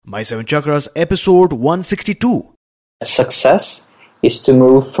My Seven Chakras, episode 162. Success is to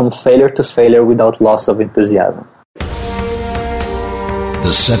move from failure to failure without loss of enthusiasm.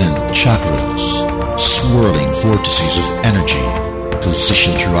 The seven chakras, swirling vortices of energy,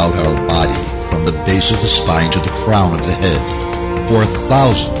 positioned throughout our body from the base of the spine to the crown of the head. For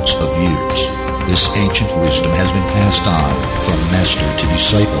thousands of years, this ancient wisdom has been passed on from master to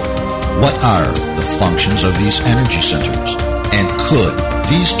disciple. What are the functions of these energy centers? And could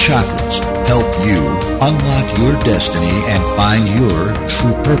these chakras help you unlock your destiny and find your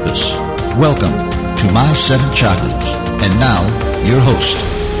true purpose? Welcome to My Seven Chakras. And now, your host,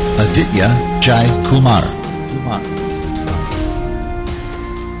 Aditya Jai Kumar.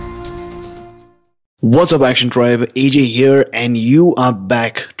 What's up, Action Tribe? AJ here, and you are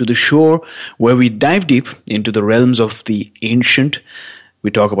back to the show where we dive deep into the realms of the ancient. We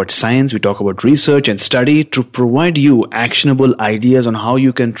talk about science, we talk about research and study to provide you actionable ideas on how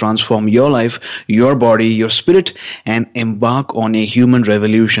you can transform your life, your body, your spirit, and embark on a human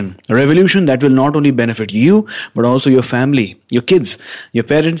revolution. A revolution that will not only benefit you, but also your family, your kids, your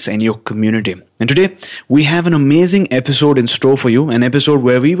parents, and your community. And today, we have an amazing episode in store for you, an episode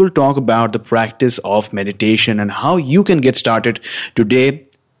where we will talk about the practice of meditation and how you can get started today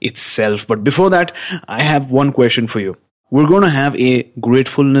itself. But before that, I have one question for you. We're going to have a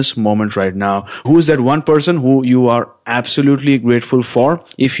gratefulness moment right now. Who is that one person who you are absolutely grateful for?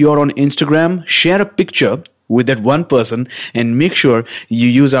 If you're on Instagram, share a picture with that one person and make sure you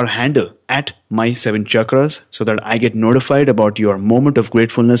use our handle at My7Chakras so that I get notified about your moment of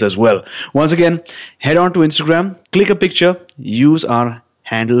gratefulness as well. Once again, head on to Instagram, click a picture, use our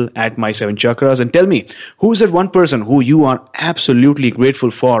handle at My7Chakras and tell me who's that one person who you are absolutely grateful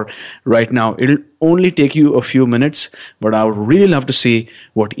for right now. It'll only take you a few minutes, but I would really love to see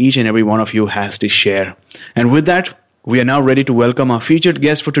what each and every one of you has to share. And with that, we are now ready to welcome our featured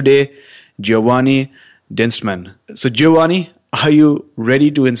guest for today, Giovanni Dienstmann. So Giovanni, are you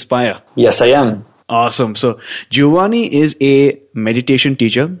ready to inspire? Yes, I am. Awesome. So Giovanni is a meditation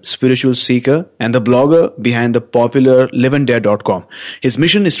teacher, spiritual seeker, and the blogger behind the popular liveanddare.com. His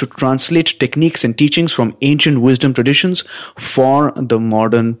mission is to translate techniques and teachings from ancient wisdom traditions for the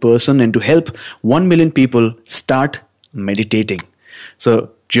modern person and to help 1 million people start meditating.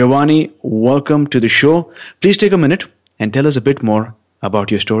 So Giovanni, welcome to the show. Please take a minute and tell us a bit more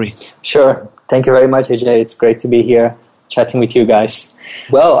about your story. Sure. Thank you very much, AJ. It's great to be here chatting with you guys.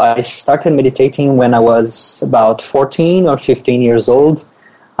 Well, I started meditating when I was about 14 or 15 years old.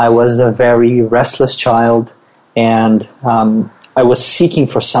 I was a very restless child, and I was seeking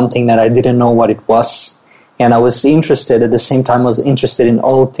for something that I didn't know what it was. And I was interested, at the same time, I was interested in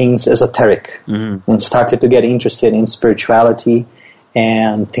all things esoteric, and started to get interested in spirituality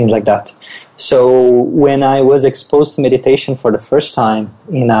and things like that. So when I was exposed to meditation for the first time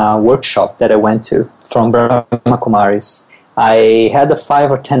in a workshop that I went to from Brahma Kumaris, I had the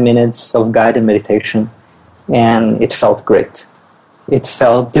 5 or 10 minutes of guided meditation, and it felt great. It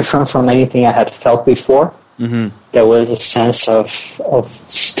felt different from anything I had felt before. There was a sense of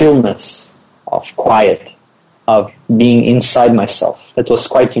stillness, of quiet, of being inside myself that was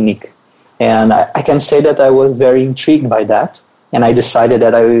quite unique. And I can say that I was very intrigued by that. And I decided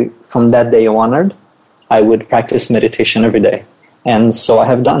that from that day onward, I would practice meditation every day. And so I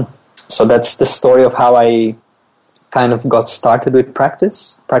have done. So that's the story of how I kind of got started with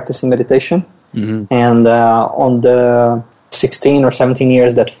practicing meditation. And on the 16 or 17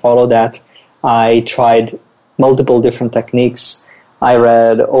 years that followed that, I tried multiple different techniques. I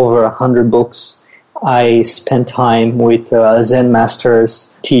read over 100 books. I spent time with Zen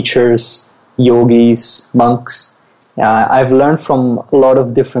masters, teachers, yogis, monks. I've learned from a lot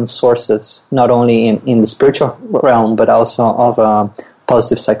of different sources, not only in the spiritual realm, but also of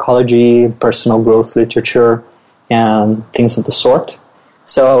positive psychology, personal growth literature, and things of the sort.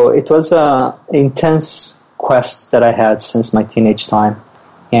 So it was an intense quest that I had since my teenage time.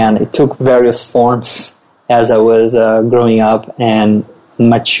 And it took various forms as I was growing up and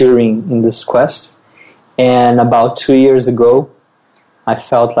maturing in this quest. And about 2 years ago, I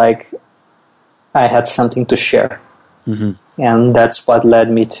felt like I had something to share. And that's what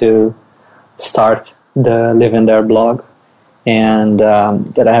led me to start the Live in There blog, and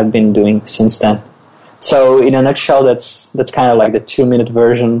that I have been doing since then. So in a nutshell, that's kind of like the 2-minute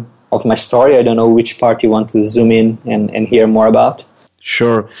version of my story. I don't know which part you want to zoom in and hear more about.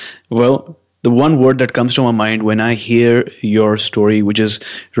 Sure. Well, the one word that comes to my mind when I hear your story, which is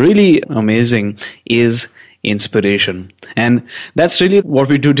really amazing, is inspiration. And that's really what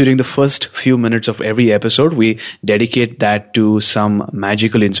we do during the first few minutes of every episode. We dedicate that to some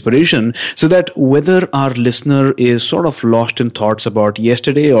magical inspiration so that whether our listener is sort of lost in thoughts about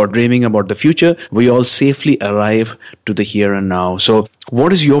yesterday or dreaming about the future, we all safely arrive to the here and now. So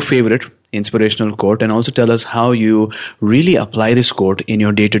what is your favorite inspirational quote? And also tell us how you really apply this quote in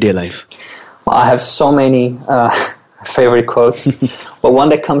your day-to-day life. Well, I have so many favorite quotes, but one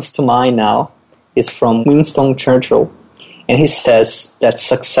that comes to mind now is from Winston Churchill, and he says that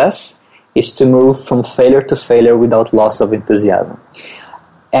success is to move from failure to failure without loss of enthusiasm.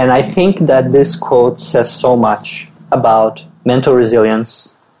 And I think that this quote says so much about mental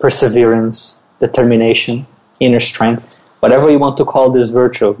resilience, perseverance, determination, inner strength, whatever you want to call this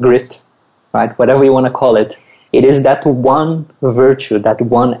virtue, grit, right? Whatever you want to call it, it is that one virtue, that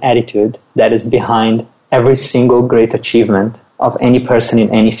one attitude that is behind every single great achievement of any person in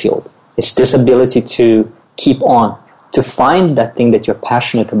any field. It's this ability to keep on, to find that thing that you're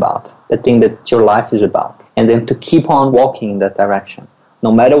passionate about, the thing that your life is about, and then to keep on walking in that direction.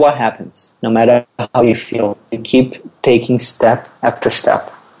 No matter what happens, no matter how you feel, you keep taking step after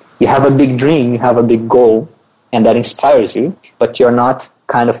step. You have a big dream, you have a big goal, and that inspires you, but you're not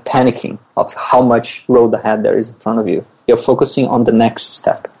kind of panicking of how much road ahead there is in front of you. You're focusing on the next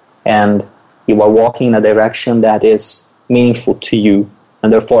step, and you are walking in a direction that is meaningful to you.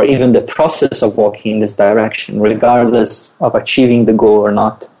 And therefore, even the process of walking in this direction, regardless of achieving the goal or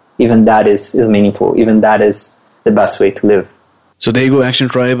not, even that is meaningful. Even that is the best way to live. So there you go, Action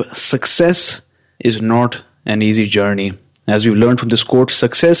Tribe. Success is not an easy journey. As we've learned from this quote,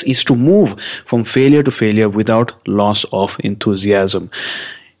 success is to move from failure to failure without loss of enthusiasm.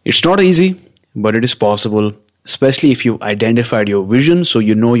 It's not easy, but it is possible, especially if you've identified your vision, so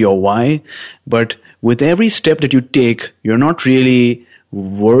you know your why. But with every step that you take, you're not really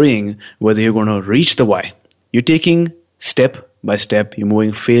worrying whether you're going to reach the why. You're taking step by step, you're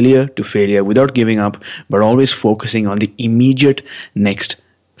moving failure to failure without giving up, but always focusing on the immediate next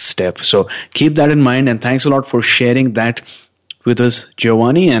step. So keep that in mind, and thanks a lot for sharing that with us,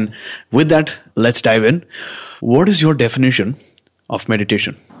 Giovanni. And with that, let's dive in. What is your definition of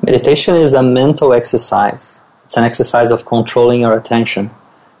meditation? Meditation is a mental exercise. It's an exercise of controlling your attention.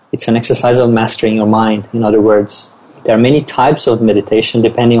 It's an exercise of mastering your mind, in other words. There are many types of meditation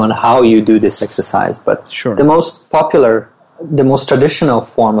depending on how you do this exercise, but sure. The most popular, the most traditional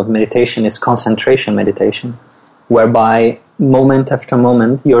form of meditation is concentration meditation, whereby moment after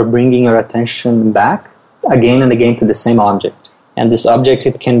moment you're bringing your attention back again and again to the same object. And this object,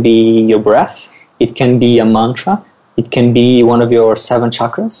 it can be your breath, it can be a mantra, it can be one of your 7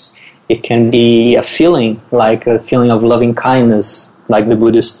 chakras, it can be a feeling, like a feeling of loving kindness, like the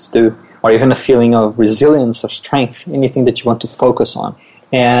Buddhists do, or even a feeling of resilience, of strength, anything that you want to focus on.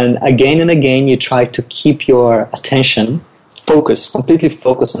 And again, you try to keep your attention focused, completely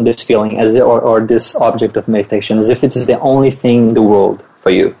focused on this feeling or this object of meditation, as if it is the only thing in the world for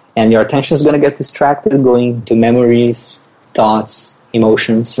you. And your attention is going to get distracted, going to memories, thoughts,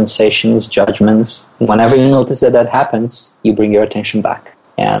 emotions, sensations, judgments. And whenever you notice that happens, you bring your attention back.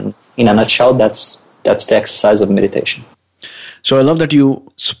 And in a nutshell, that's the exercise of meditation. So I love that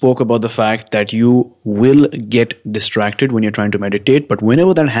you spoke about the fact that you will get distracted when you're trying to meditate, but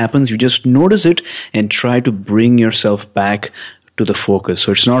whenever that happens, you just notice it and try to bring yourself back to the focus.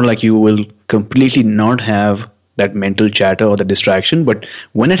 So it's not like you will completely not have that mental chatter or the distraction, but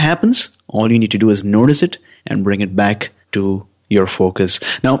when it happens, all you need to do is notice it and bring it back to your focus.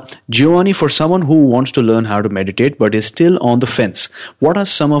 Now, Giovanni, for someone who wants to learn how to meditate but is still on the fence, what are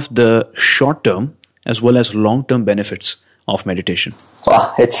some of the short-term as well as long-term benefits of meditation?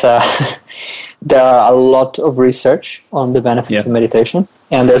 Well, there are a lot of research on the benefits of meditation,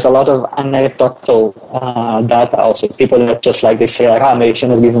 and there's a lot of anecdotal data also. People that just like they say, like, meditation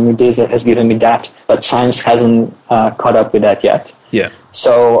has given me this, it has given me that, but science hasn't caught up with that yet. Yeah.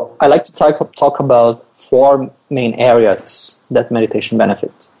 So I like to talk about 4 main areas that meditation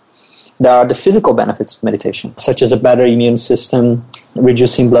benefits. There are the physical benefits of meditation, such as a better immune system,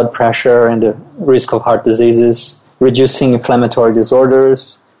 reducing blood pressure and the risk of heart diseases, reducing inflammatory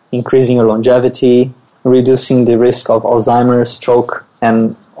disorders, increasing your longevity, reducing the risk of Alzheimer's, stroke,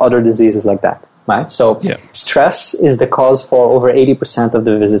 and other diseases like that, right? So stress is the cause for over 80% of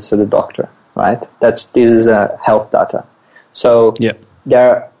the visits to the doctor, right? This is health data. So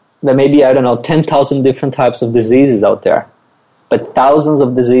there may be, 10,000 different types of diseases out there, but thousands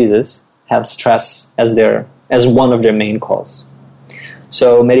of diseases have stress as one of their main causes.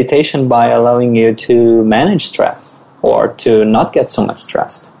 So meditation, by allowing you to manage stress or to not get so much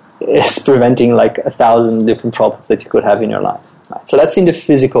stressed, is preventing like 1,000 different problems that you could have in your life. Right? So that's in the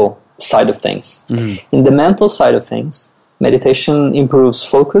physical side of things. Mm-hmm. In the mental side of things, meditation improves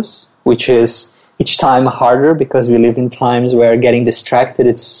focus, which is each time harder because we live in times where getting distracted,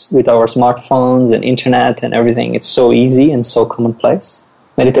 it's with our smartphones and internet and everything, it's so easy and so commonplace.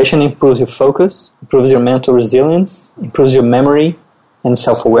 Meditation improves your focus, improves your mental resilience, improves your memory and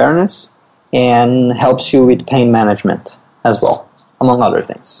self-awareness, and helps you with pain management as well, among other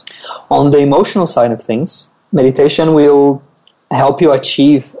things. On the emotional side of things, meditation will help you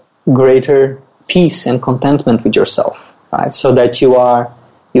achieve greater peace and contentment with yourself, right? So that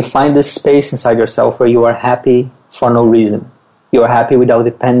you find this space inside yourself where you are happy for no reason. You are happy without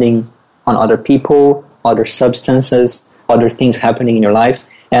depending on other people, other substances, other things happening in your life.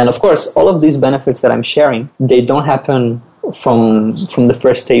 And of course, all of these benefits that I'm sharing, they don't happen from the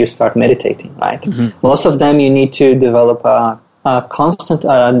first day you start meditating, right? Mm-hmm. Most of them you need to develop a constant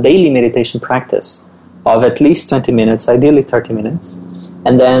daily meditation practice of at least 20 minutes, ideally 30 minutes.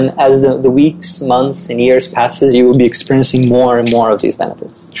 And then as the weeks, months, and years passes, you will be experiencing more and more of these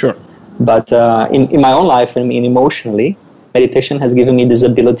benefits. Sure. But in my own life, I mean, emotionally, meditation has given me this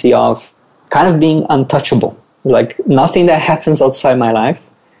ability of kind of being untouchable. Like nothing that happens outside my life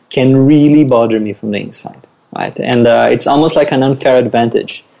can really bother me from the inside, right? And it's almost like an unfair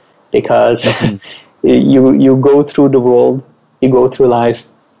advantage because you go through the world, you go through life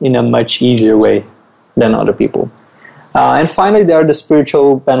in a much easier way than other people. And finally, there are the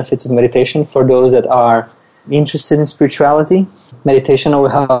spiritual benefits of meditation for those that are interested in spirituality. Meditation will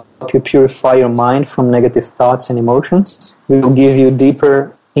help you purify your mind from negative thoughts and emotions. It will give you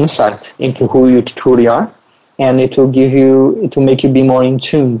deeper insight into who you truly are. And it will make you be more in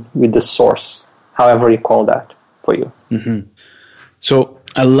tune with the source, however you call that for you. Mm-hmm. So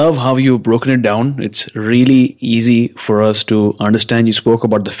I love how you've broken it down. It's really easy for us to understand. You spoke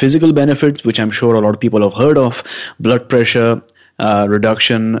about the physical benefits, which I'm sure a lot of people have heard of: blood pressure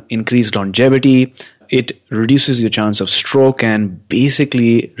reduction, increased longevity. It reduces your chance of stroke and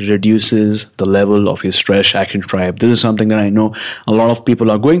basically reduces the level of your stress action drive. This is something that I know a lot of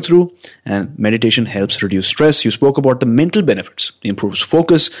people are going through, and meditation helps reduce stress. You spoke about the mental benefits. It improves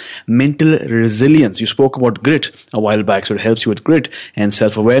focus, mental resilience. You spoke about grit a while back, so it helps you with grit and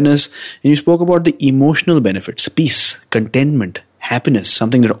self-awareness. And you spoke about the emotional benefits: peace, contentment, happiness,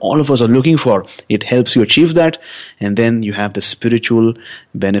 something that all of us are looking for. It helps you achieve that. And then you have the spiritual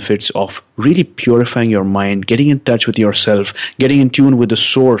benefits of really purifying your mind, getting in touch with yourself, getting in tune with the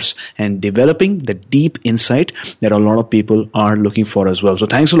source, and developing the deep insight that a lot of people are looking for as well. So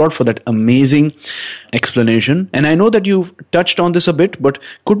thanks a lot for that amazing explanation. And I know that you've touched on this a bit, but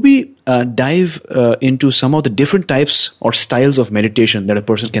could we dive into some of the different types or styles of meditation that a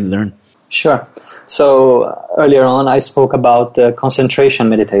person can learn? Sure. So earlier on, I spoke about the concentration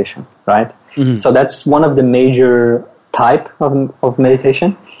meditation, right? Mm-hmm. So that's one of the major type of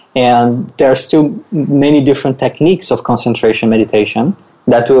meditation. And there are still many different techniques of concentration meditation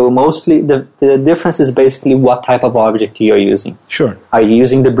that will mostly, the difference is basically what type of object you're using. Sure. Are you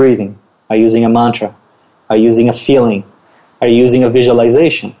using the breathing? Are you using a mantra? Are you using a feeling? Are you using a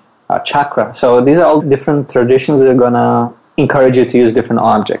visualization? A chakra? So these are all different traditions that are going to encourage you to use different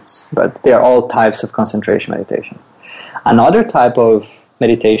objects, but they are all types of concentration meditation. Another type of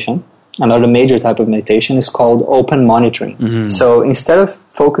meditation, another major type of meditation is called open monitoring. Mm-hmm. So instead of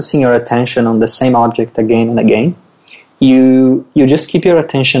focusing your attention on the same object again and again, you just keep your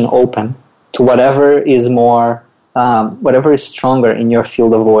attention open to whatever is whatever is stronger in your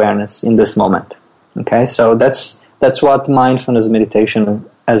field of awareness in this moment. Okay, so that's what mindfulness meditation,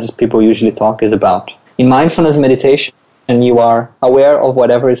 as people usually talk, is about. In mindfulness meditation, and you are aware of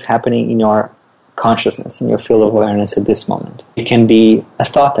whatever is happening in your consciousness, in your field of awareness at this moment. It can be a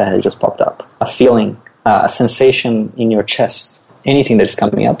thought that has just popped up, a feeling, a sensation in your chest, anything that is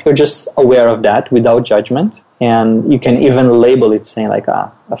coming up. You're just aware of that without judgment, and you can even label it saying like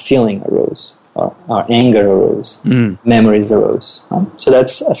a feeling arose, or anger arose, memories arose. So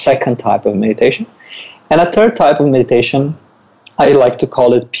that's a second type of meditation. And a third type of meditation, I like to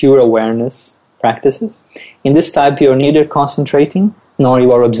call it pure awareness practices. In this type, you're neither concentrating nor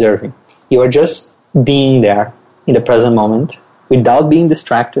you are observing. You are just being there in the present moment without being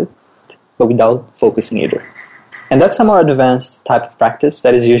distracted, but without focusing either. And that's a more advanced type of practice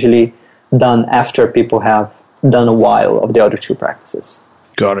that is usually done after people have done a while of the other two practices.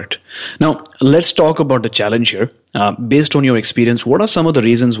 Got it. Now, let's talk about the challenge here. Based on your experience, what are some of the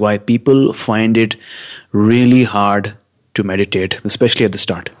reasons why people find it really hard to meditate, especially at the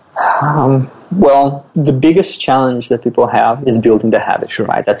start? Well, the biggest challenge that people have is building the habit, sure.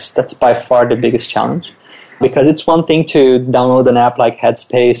 Right? That's by far the biggest challenge, because it's one thing to download an app like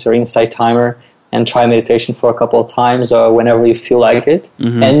Headspace or Insight Timer and try meditation for a couple of times or whenever you feel like it.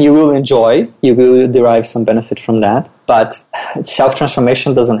 And you will enjoy, you will derive some benefit from that. But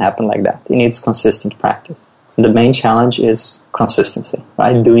self-transformation doesn't happen like that. It needs consistent practice. The main challenge is consistency,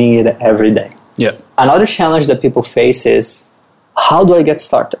 right? Doing it every day. Yeah. Another challenge that people face is, how do I get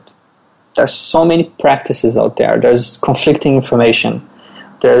started? There's so many practices out there. There's conflicting information.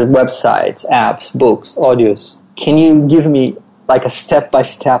 There are websites, apps, books, audios. Can you give me like a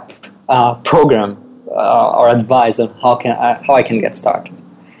step-by-step program or advice on how I can get started?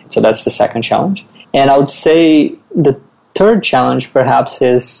 So that's the second challenge. And I would say the third challenge perhaps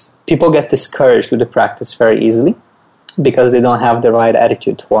is people get discouraged with the practice very easily because they don't have the right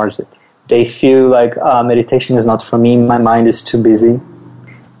attitude towards it. They feel like meditation is not for me, my mind is too busy,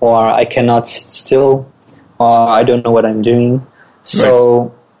 or I cannot sit still, or I don't know what I'm doing.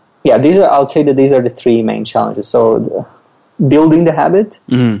 So, yeah, I would say that these are the three main challenges. So, building the habit,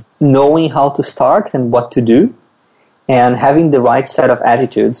 knowing how to start and what to do, and having the right set of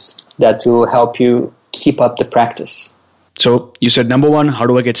attitudes that will help you keep up the practice. So, you said number one, how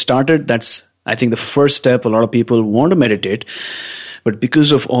do I get started? That's, I think, the first step. A lot of people want to meditate, but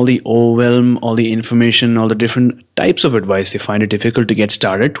because of all the overwhelm, all the information, all the different types of advice, they find it difficult to get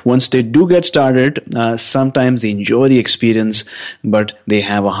started. Once they do get started, sometimes they enjoy the experience, but they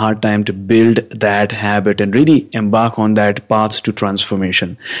have a hard time to build that habit and really embark on that path to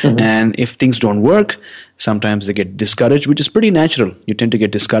transformation. And if things don't work, sometimes they get discouraged, which is pretty natural. You tend to get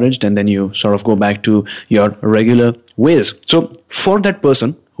discouraged and then you sort of go back to your regular ways. So for that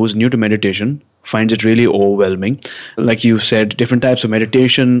person who's new to meditation, finds it really overwhelming. Like you said, different types of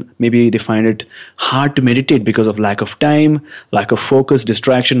meditation, maybe they find it hard to meditate because of lack of time, lack of focus,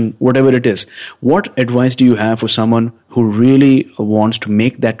 distraction, whatever it is. What advice do you have for someone who really wants to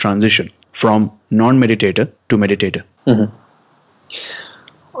make that transition from non-meditator to meditator?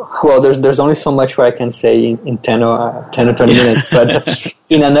 Well, there's only so much where I can say in 10 or 20 minutes, but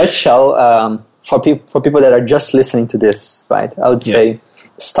in a nutshell, for people that are just listening to this, right, I would say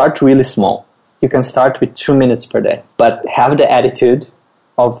start really small. You can start with 2 minutes per day, but have the attitude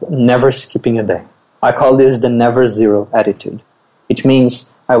of never skipping a day. I call this the never zero attitude, which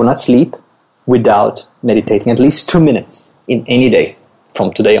means I will not sleep without meditating at least 2 minutes in any day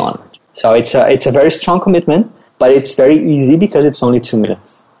from today onward. So it's a very strong commitment, but it's very easy because it's only 2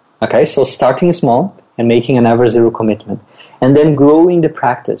 minutes. Okay, so starting small and making a never zero commitment, and then growing the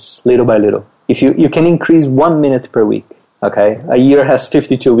practice little by little. If you can increase 1 minute per week. Okay, a year has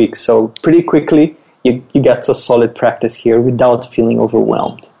 52 weeks, so pretty quickly you get to a solid practice here without feeling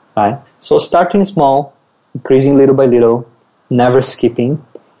overwhelmed, right? So starting small, increasing little by little, never skipping,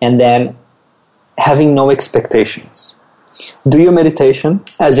 and then having no expectations. Do your meditation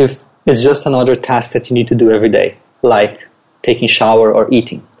as if it's just another task that you need to do every day, like taking a shower or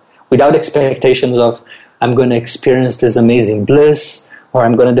eating, without expectations of I'm going to experience this amazing bliss, or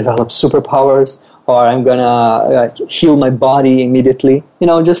I'm going to develop superpowers, or I'm going to heal my body immediately.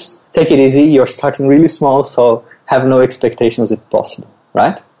 Just take it easy. You're starting really small, so have no expectations if possible,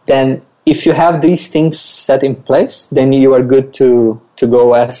 right? Then if you have these things set in place, then you are good to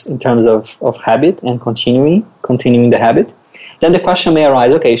go as in terms of habit and continuing the habit. Then the question may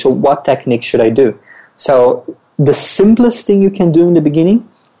arise, okay, so what technique should I do? So the simplest thing you can do in the beginning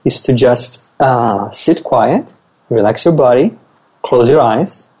is to just sit quiet, relax your body, close your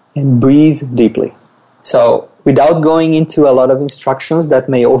eyes, and breathe deeply. So without going into a lot of instructions that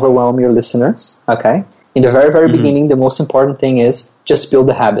may overwhelm your listeners, okay, in the very, very beginning, the most important thing is just build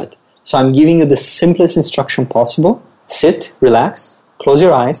a habit. So I'm giving you the simplest instruction possible. Sit, relax, close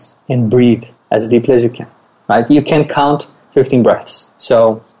your eyes, and breathe as deeply as you can, right? You can count 15 breaths.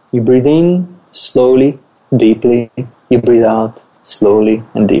 So you breathe in slowly, deeply. You breathe out slowly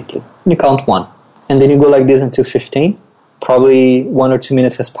and deeply. You count 1. And then you go like this until 15. Probably 1 or 2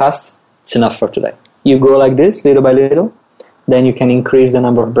 minutes has passed. It's enough for today. You go like this, little by little. Then you can increase the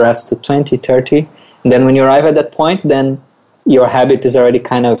number of breaths to 20, 30. And then when you arrive at that point, then your habit is already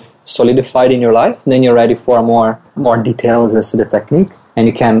kind of solidified in your life. Then you're ready for more details as to the technique. And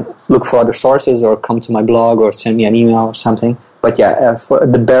you can look for other sources or come to my blog or send me an email or something. But yeah, for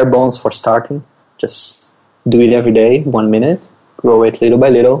the bare bones for starting, just do it every day, 1 minute. Grow it little by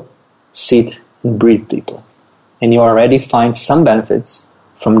little. Sit and breathe deeply. And you already find some benefits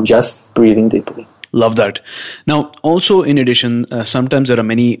from just breathing deeply. Love that. Now, also in addition, sometimes there are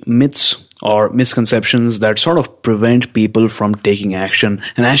many myths or misconceptions that sort of prevent people from taking action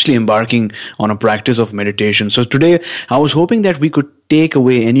and actually embarking on a practice of meditation. So today, I was hoping that we could take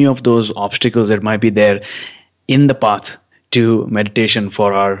away any of those obstacles that might be there in the path to meditation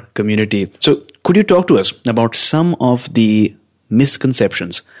for our community. So could you talk to us about some of the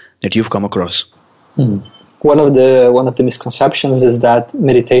misconceptions that you've come across? One of the misconceptions is that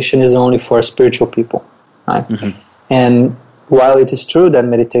meditation is only for spiritual people, right? And while it is true that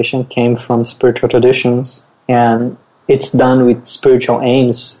meditation came from spiritual traditions and it's done with spiritual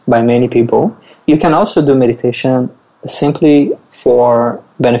aims by many people, you can also do meditation simply for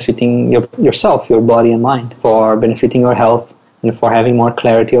benefiting yourself, your body and mind, for benefiting your health and for having more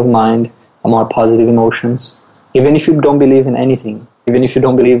clarity of mind, more positive emotions. Even if you don't believe in anything, even if you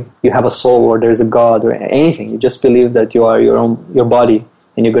don't believe you have a soul or there's a God or anything, you just believe that you are your body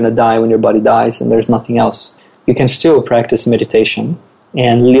and you're going to die when your body dies and there's nothing else. You can still practice meditation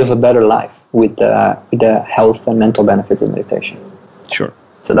and live a better life with the health and mental benefits of meditation. Sure.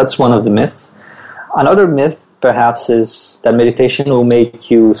 So that's one of the myths. Another myth, perhaps, is that meditation will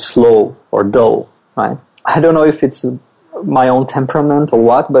make you slow or dull, right? I don't know if it's my own temperament or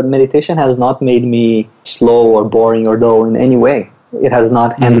what, but meditation has not made me slow or boring or dull in any way. It has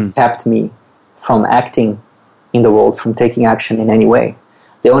not handicapped me from acting in the world, from taking action in any way.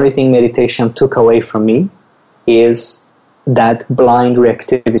 The only thing meditation took away from me is that blind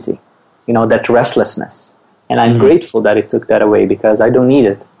reactivity, that restlessness. And I'm grateful that it took that away because I don't need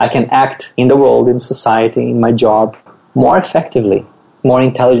it. I can act in the world, in society, in my job more effectively, more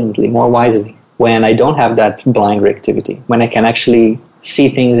intelligently, more wisely when I don't have that blind reactivity, when I can actually see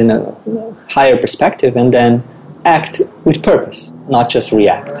things in a higher perspective and then act with purpose, not just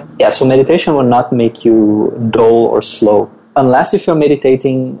react. Yeah, so meditation will not make you dull or slow, unless if you're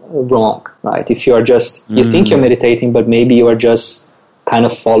meditating wrong, right? If you are just, you think you're meditating, but maybe you are just kind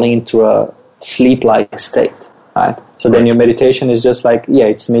of falling into a sleep-like state, right? So then your meditation is just like,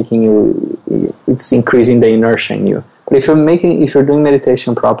 it's making you, it's increasing the inertia in you. But if you're doing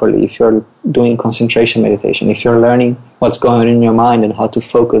meditation properly, if you're doing concentration meditation, if you're learning what's going on in your mind and how to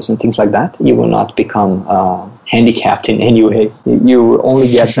focus and things like that, you will not become handicapped in any way. You will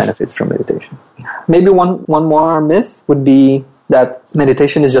only get benefits from meditation. Maybe one more myth would be that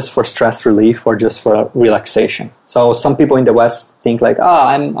meditation is just for stress relief or just for relaxation. So some people in the West think like,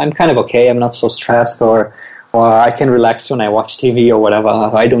 I'm kind of okay, I'm not so stressed, or I can relax when I watch TV or whatever.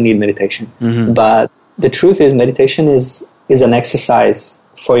 I don't need meditation. But the truth is meditation is an exercise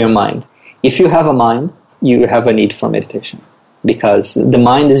for your mind. If you have a mind, you have a need for meditation because the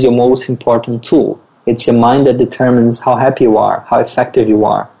mind is your most important tool. It's your mind that determines how happy you are, how effective you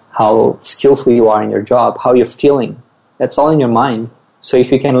are, how skillful you are in your job, how you're feeling. That's all in your mind. So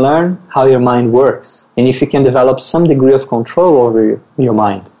if you can learn how your mind works, and if you can develop some degree of control over your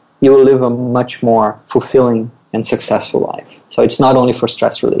mind, you will live a much more fulfilling and successful life. So it's not only for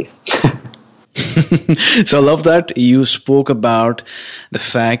stress relief. So I love that you spoke about the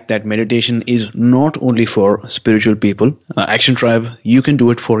fact that meditation is not only for spiritual people. Action Tribe, you can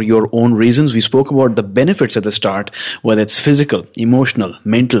do it for your own reasons. We spoke about the benefits at the start, whether it's physical, emotional,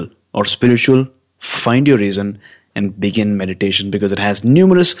 mental, or spiritual. Find your reason and begin meditation because it has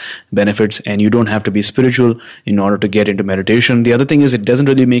numerous benefits and you don't have to be spiritual in order to get into meditation. The other thing is it doesn't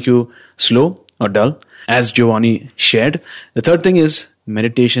really make you slow or dull, as Giovanni shared. The third thing is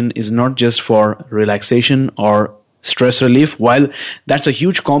meditation is not just for relaxation or stress relief. While that's a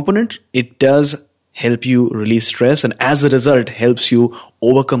huge component, it does help you release stress and as a result helps you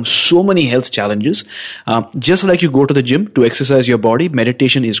overcome so many health challenges. Just like you go to the gym to exercise your body,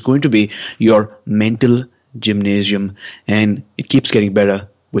 meditation is going to be your mental gymnasium and it keeps getting better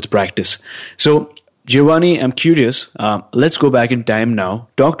with practice. So Giovanni, I'm curious, let's go back in time now.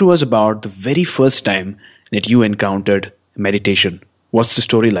 Talk to us about the very first time that you encountered meditation. What's the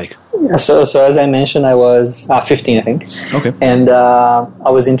story like? Yeah, so as I mentioned, I was 15, I think. Okay. And I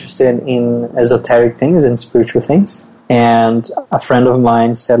was interested in esoteric things and spiritual things. And a friend of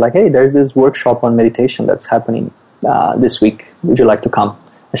mine said like, hey, there's this workshop on meditation that's happening this week. Would you like to come?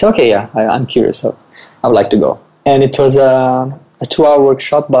 I said, okay, yeah, I'm curious. So I would like to go. And it was a 2-hour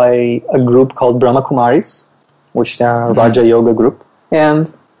workshop by a group called Brahma Kumaris, which they are a Raja Yoga group.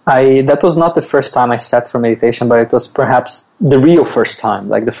 And that was not the first time I sat for meditation, but it was perhaps the real first time,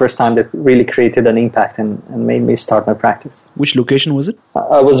 like the first time that really created an impact and made me start my practice. Which location was it?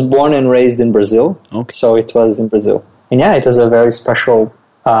 I was born and raised in Brazil, so it was in Brazil. And yeah, it was a very special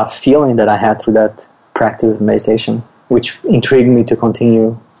feeling that I had through that practice of meditation, which intrigued me to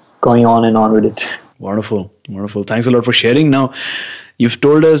continue going on and on with it. Wonderful, wonderful. Thanks a lot for sharing. Now, you've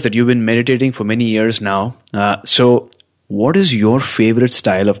told us that you've been meditating for many years now. So what is your favorite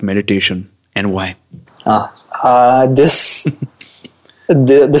style of meditation and why? The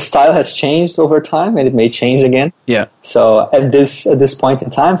style has changed over time and it may change again. Yeah. So at this point in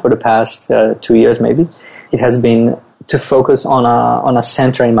time, for the past 2 years maybe, it has been to focus on a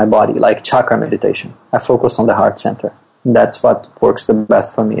center in my body, like chakra meditation. I focus on the heart center. That's what works the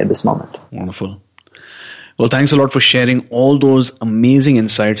best for me at this moment. Wonderful. Well, thanks a lot for sharing all those amazing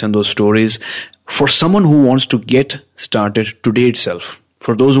insights and those stories. For someone who wants to get started today itself,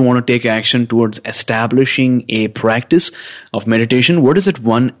 for those who want to take action towards establishing a practice of meditation, what is that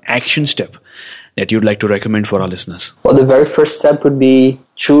one action step that you'd like to recommend for our listeners? Well, the very first step would be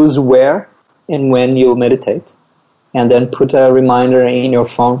choose where and when you meditate, and then put a reminder in your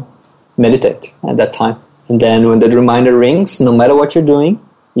phone, meditate at that time. And then when the reminder rings, no matter what you're doing,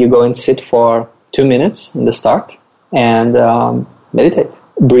 you go and sit for 2 minutes in the start and meditate.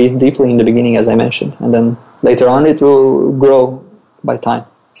 Breathe deeply in the beginning, as I mentioned, and then later on it will grow by time.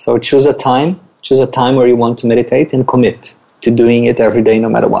 So choose a time where you want to meditate and commit to doing it every day, no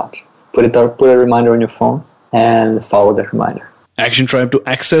matter what. Put a reminder on your phone and follow that reminder. Action Tribe, to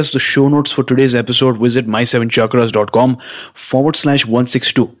access the show notes for today's episode, visit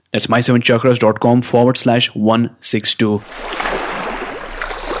my7chakras.com/162. That's my7chakras.com/162.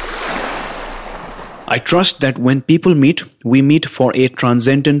 I trust that when people meet, we meet for a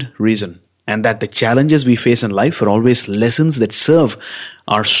transcendent reason, and that the challenges we face in life are always lessons that serve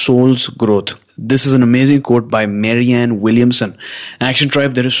our soul's growth. This is an amazing quote by Marianne Williamson. Action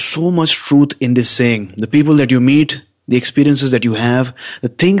Tribe, there is so much truth in this saying. The people that you meet, the experiences that you have, the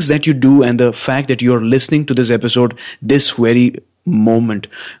things that you do, and the fact that you're listening to this episode this very moment,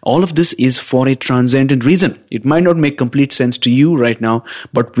 all of this is for a transcendent reason. It might not make complete sense to you right now,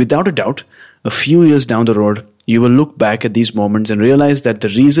 but without a doubt, a few years down the road, you will look back at these moments and realize that the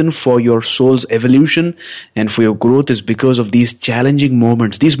reason for your soul's evolution and for your growth is because of these challenging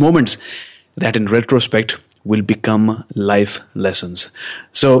moments, these moments that in retrospect will become life lessons.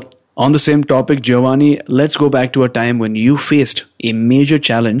 So, on the same topic, Giovanni, let's go back to a time when you faced a major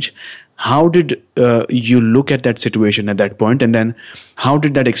challenge. How did you look at that situation at that point, and then how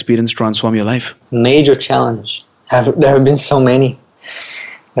did that experience transform your life? Major challenge. There have been so many.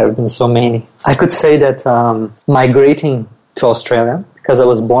 I could say that migrating to Australia, because I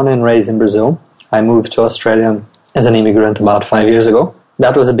was born and raised in Brazil, I moved to Australia as an immigrant about 5 years ago.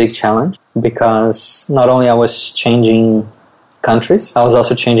 That was a big challenge because not only I was changing countries, I was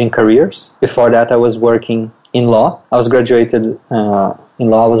also changing careers. Before that, I was working in law. I was graduated in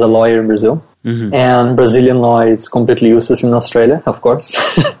law. I was a lawyer in Brazil. Mm-hmm. And Brazilian law is completely useless in Australia, of course.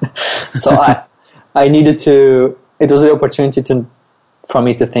 So I needed to, it was the opportunity for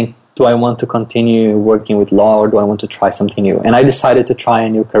me to think, do I want to continue working with law or do I want to try something new? And I decided to try a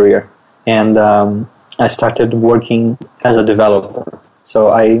new career. And I started working as a developer.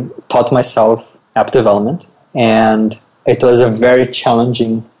 So I taught myself app development, and it was a very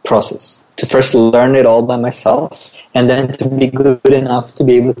challenging process to first learn it all by myself and then to be good enough to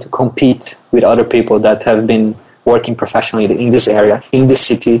be able to compete with other people that have been working professionally in this area, in this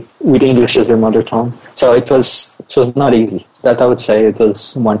city, with English as their mother tongue. So it was not easy. That I would say it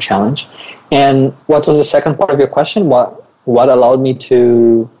was one challenge. And what was the second part of your question? What allowed me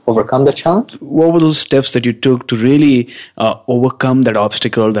to overcome the challenge? What were those steps that you took to really overcome that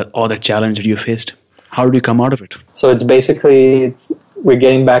obstacle or that challenge that you faced? How did you come out of it? So it's basically, we're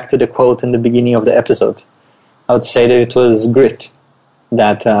getting back to the quote in the beginning of the episode. I would say that it was grit,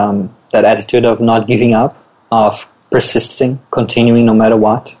 that attitude of not giving up, of persisting, continuing no matter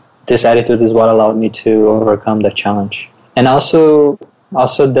what. This attitude is what allowed me to overcome the challenge. And also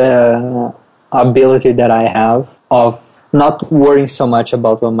the ability that I have of not worrying so much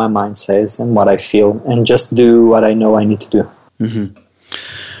about what my mind says and what I feel, and just do what I know I need to do. Mm-hmm.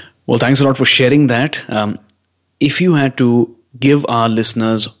 Well, thanks a lot for sharing that. If you had to give our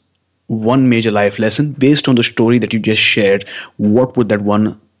listeners one major life lesson based on the story that you just shared, what would that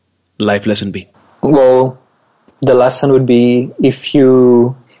one life lesson be? Well, the lesson would be if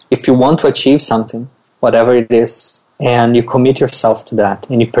you want to achieve something, whatever it is, and you commit yourself to that,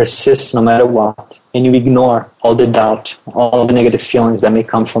 and you persist no matter what, and you ignore all the doubt, all the negative feelings that may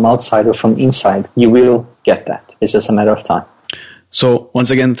come from outside or from inside, you will get that. It's just a matter of time. So once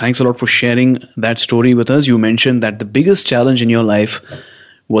again, thanks a lot for sharing that story with us. You mentioned that the biggest challenge in your life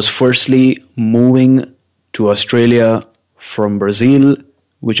was firstly moving to Australia from Brazil,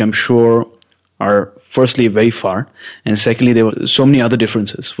 which I'm sure are firstly very far, and secondly, there were so many other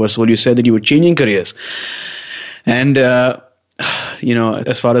differences. First of all, you said that you were changing careers. And,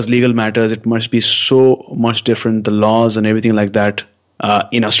 as far as legal matters, it must be so much different, the laws and everything like that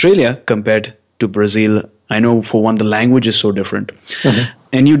in Australia compared to Brazil. I know, for one, the language is so different. Mm-hmm.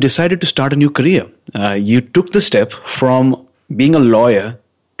 And you decided to start a new career. You took the step from being a lawyer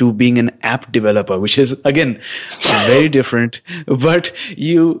to being an app developer, which is, again, very different. But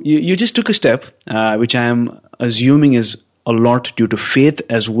you just took a step, which I am assuming is a lot due to faith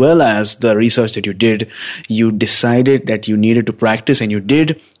as well as the research that you did. You decided that you needed to practice, and you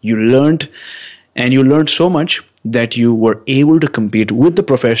did. You learned, And you learned so much that you were able to compete with the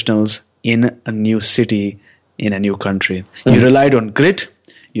professionals in a new city, in a new country. Mm-hmm. You relied on grit,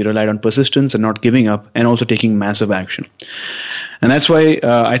 you relied on persistence and not giving up, and also taking massive action. And that's why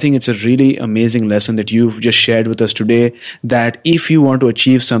I think it's a really amazing lesson that you've just shared with us today, that if you want to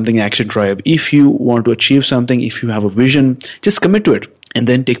achieve something, Action Tribe, if you want to achieve something, if you have a vision, just commit to it and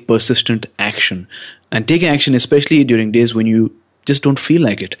then take persistent action. And take action, especially during days when you just don't feel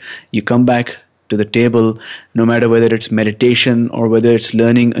like it. You come back to the table, no matter whether it's meditation or whether it's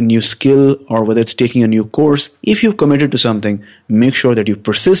learning a new skill or whether it's taking a new course. If you've committed to something, make sure that you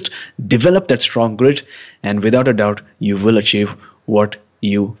persist, develop that strong grit, and without a doubt, you will achieve what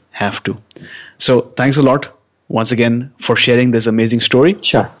you have to. So thanks a lot once again for sharing this amazing story.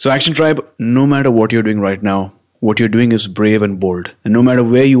 Sure. So Action Tribe, no matter what you're doing right now, what you're doing is brave and bold. And no matter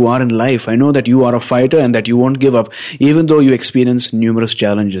where you are in life, I know that you are a fighter and that you won't give up, even though you experience numerous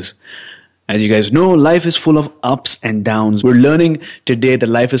challenges. As you guys know, life is full of ups and downs. We're learning today that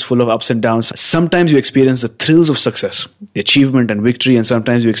life is full of ups and downs. Sometimes you experience the thrills of success, the achievement and victory, and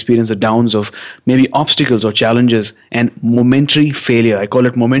sometimes you experience the downs of maybe obstacles or challenges and momentary failure. I call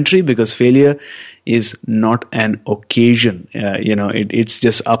it momentary because failure is not an occasion. It's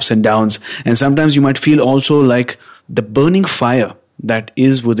just ups and downs. And sometimes you might feel also like the burning fire that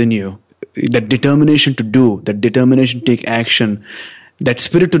is within you, that determination to do, that determination to take action, that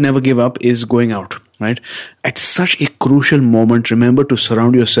spirit to never give up is going out, right? At such a crucial moment, remember to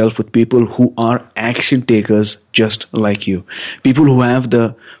surround yourself with people who are action takers just like you. People who have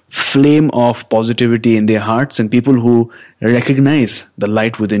the flame of positivity in their hearts and people who recognize the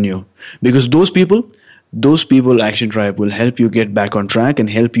light within you. Because those people, Action Tribe, will help you get back on track and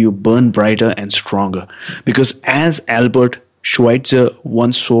help you burn brighter and stronger. Because as Albert Schweitzer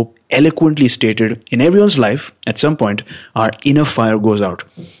once so eloquently stated, in everyone's life, at some point, our inner fire goes out.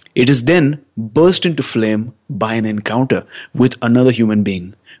 It is then burst into flame by an encounter with another human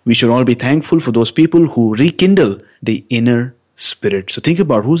being. We should all be thankful for those people who rekindle the inner spirit. So think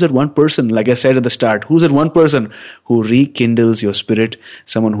about who's that one person, like I said at the start, who's that one person who rekindles your spirit,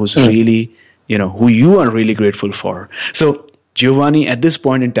 someone who's really, who you are really grateful for. So Giovanni, at this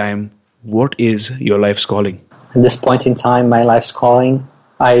point in time, what is your life's calling? At this point in time, my life's calling,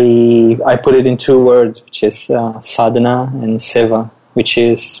 I put it in two words, which is sadhana and seva, which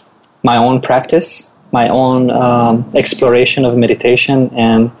is my own practice, my own exploration of meditation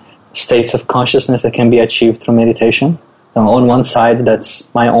and states of consciousness that can be achieved through meditation. On one side,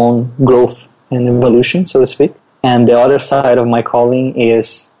 that's my own growth and evolution, so to speak. And the other side of my calling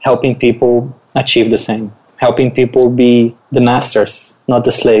is helping people achieve the same, helping people be the masters, not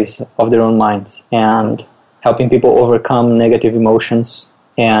the slaves of their own minds, and helping people overcome negative emotions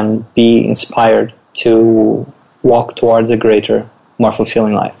and be inspired to walk towards a greater, more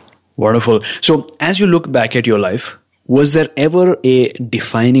fulfilling life. Wonderful. So as you look back at your life, was there ever a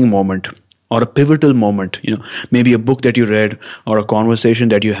defining moment or a pivotal moment, maybe a book that you read or a conversation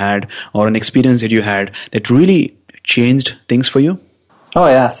that you had or an experience that you had that really changed things for you? Oh,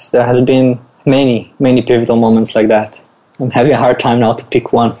 yes. There has been many, many pivotal moments like that. I'm having a hard time now to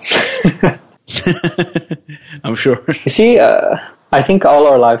pick one. I'm sure. You see, I think all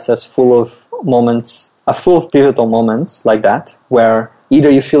our lives are full of moments, full of pivotal moments like that, where either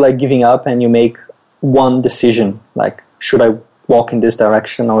you feel like giving up and you make one decision, like, should I walk in this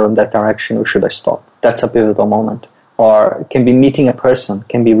direction or in that direction, or should I stop? That's a pivotal moment. Or it can be meeting a person,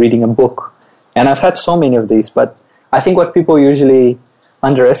 can be reading a book. And I've had so many of these, but I think what people usually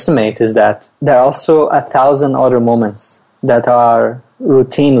underestimate is that there are also 1,000 other moments that are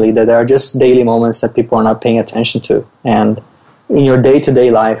routinely, that are just daily moments that people are not paying attention to. And in your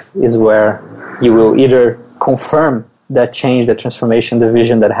day-to-day life is where you will either confirm that change, the transformation, the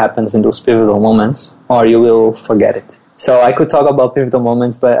vision that happens in those pivotal moments, or you will forget it. So I could talk about pivotal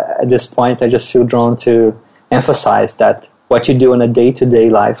moments, but at this point I just feel drawn to emphasize that what you do in a day-to-day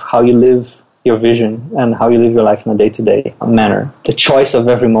life, how you live your vision and how you live your life in a day-to-day manner, the choice of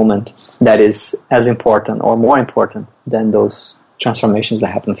every moment, that is as important or more important than those transformations that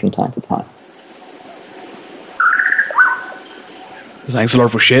happen from time to time. Thanks a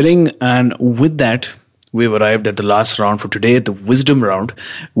lot for sharing. And with that, we've arrived at the last round for today, the wisdom round,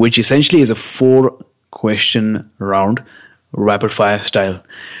 which essentially is a 4-question round, rapid fire style.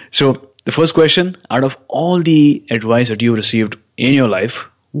 So the first question, out of all the advice that you've received in your life,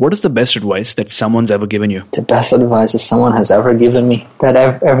 what is the best advice that someone's ever given you? The best advice that someone has ever given me, that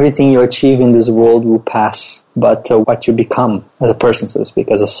everything you achieve in this world will pass, but what you become as a person, so to speak,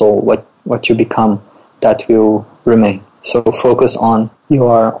 as a soul, what you become, that will remain. So focus on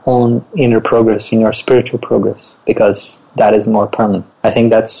your own inner progress, in your spiritual progress, because that is more permanent. I think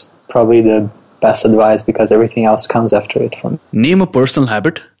that's probably the best advice because everything else comes after it for me. Name a personal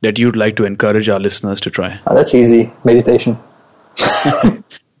habit that you'd like to encourage our listeners to try. That's easy. Meditation.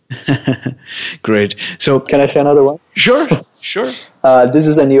 Great. So, can I share another one? Sure. This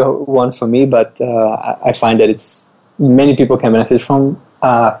is a new one for me, but I find that many people can benefit from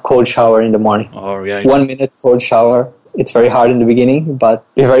a cold shower in the morning. Oh, yeah. 1 minute cold shower. It's very hard in the beginning, but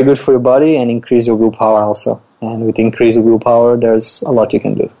it's very good for your body and increase your willpower also. And with increased willpower, there's a lot you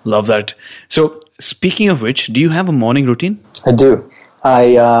can do. Love that. So, speaking of which, do you have a morning routine? I do.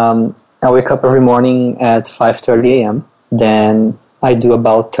 I wake up every morning at 5:30 a.m. Then I do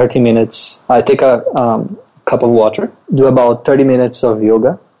about 30 minutes. I take a cup of water, do about 30 minutes of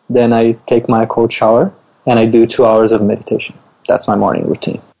yoga. Then I take my cold shower and I do 2 hours of meditation. That's my morning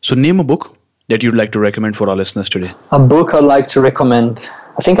routine. So name a book that you'd like to recommend for our listeners today. A book I'd like to recommend.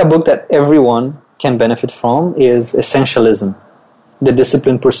 I think a book that everyone can benefit from is Essentialism, The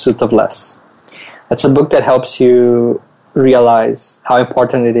Disciplined Pursuit of Less. It's a book that helps you realize how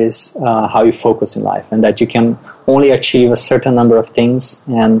important it is how you focus in life, and that you can only achieve a certain number of things,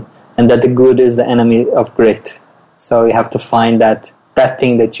 and that the good is the enemy of great. So you have to find that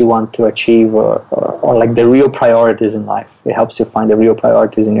thing that you want to achieve, or like the real priorities in life. It helps you find the real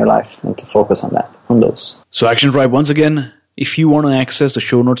priorities in your life and to focus on those. So Action Tribe, once again, if you want to access the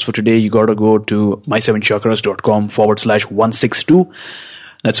show notes for today, you got to go to my7chakras.com/162.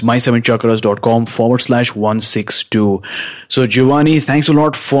 That's my7chakras.com/162. So Giovanni, thanks a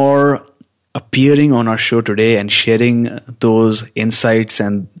lot for appearing on our show today and sharing those insights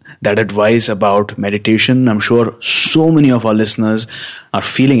and that advice about meditation. I'm sure so many of our listeners are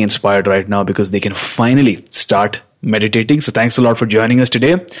feeling inspired right now because they can finally start meditating. So thanks a lot for joining us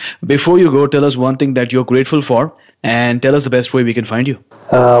today. Before you go, tell us one thing that you're grateful for and tell us the best way we can find you.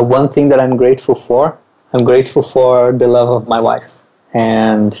 One thing that I'm grateful for the love of my wife.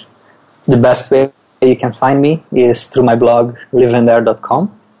 And the best way you can find me is through my blog,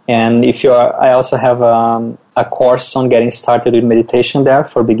 liveinthare.com. And I also have a course on getting started with meditation there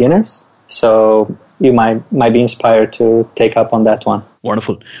for beginners. So you might be inspired to take up on that one.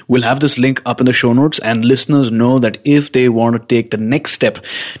 Wonderful. We'll have this link up in the show notes, and listeners know that if they want to take the next step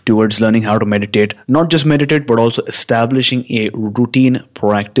towards learning how to meditate, not just meditate, but also establishing a routine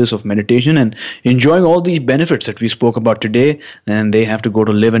practice of meditation and enjoying all the benefits that we spoke about today, then they have to go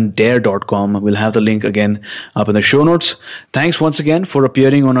to liveinthare.com. We'll have the link again up in the show notes. Thanks once again for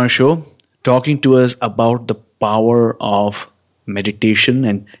appearing on our show, talking to us about the power of meditation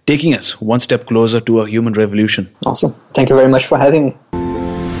and taking us one step closer to a human revolution. Awesome. Thank you very much for having me.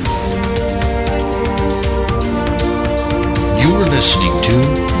 You were listening to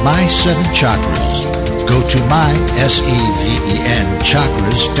My 7 Chakras. Go to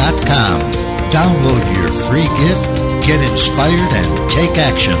mysevenchakras.com. Download your free gift, get inspired, and take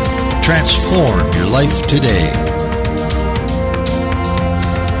action. Transform your life today.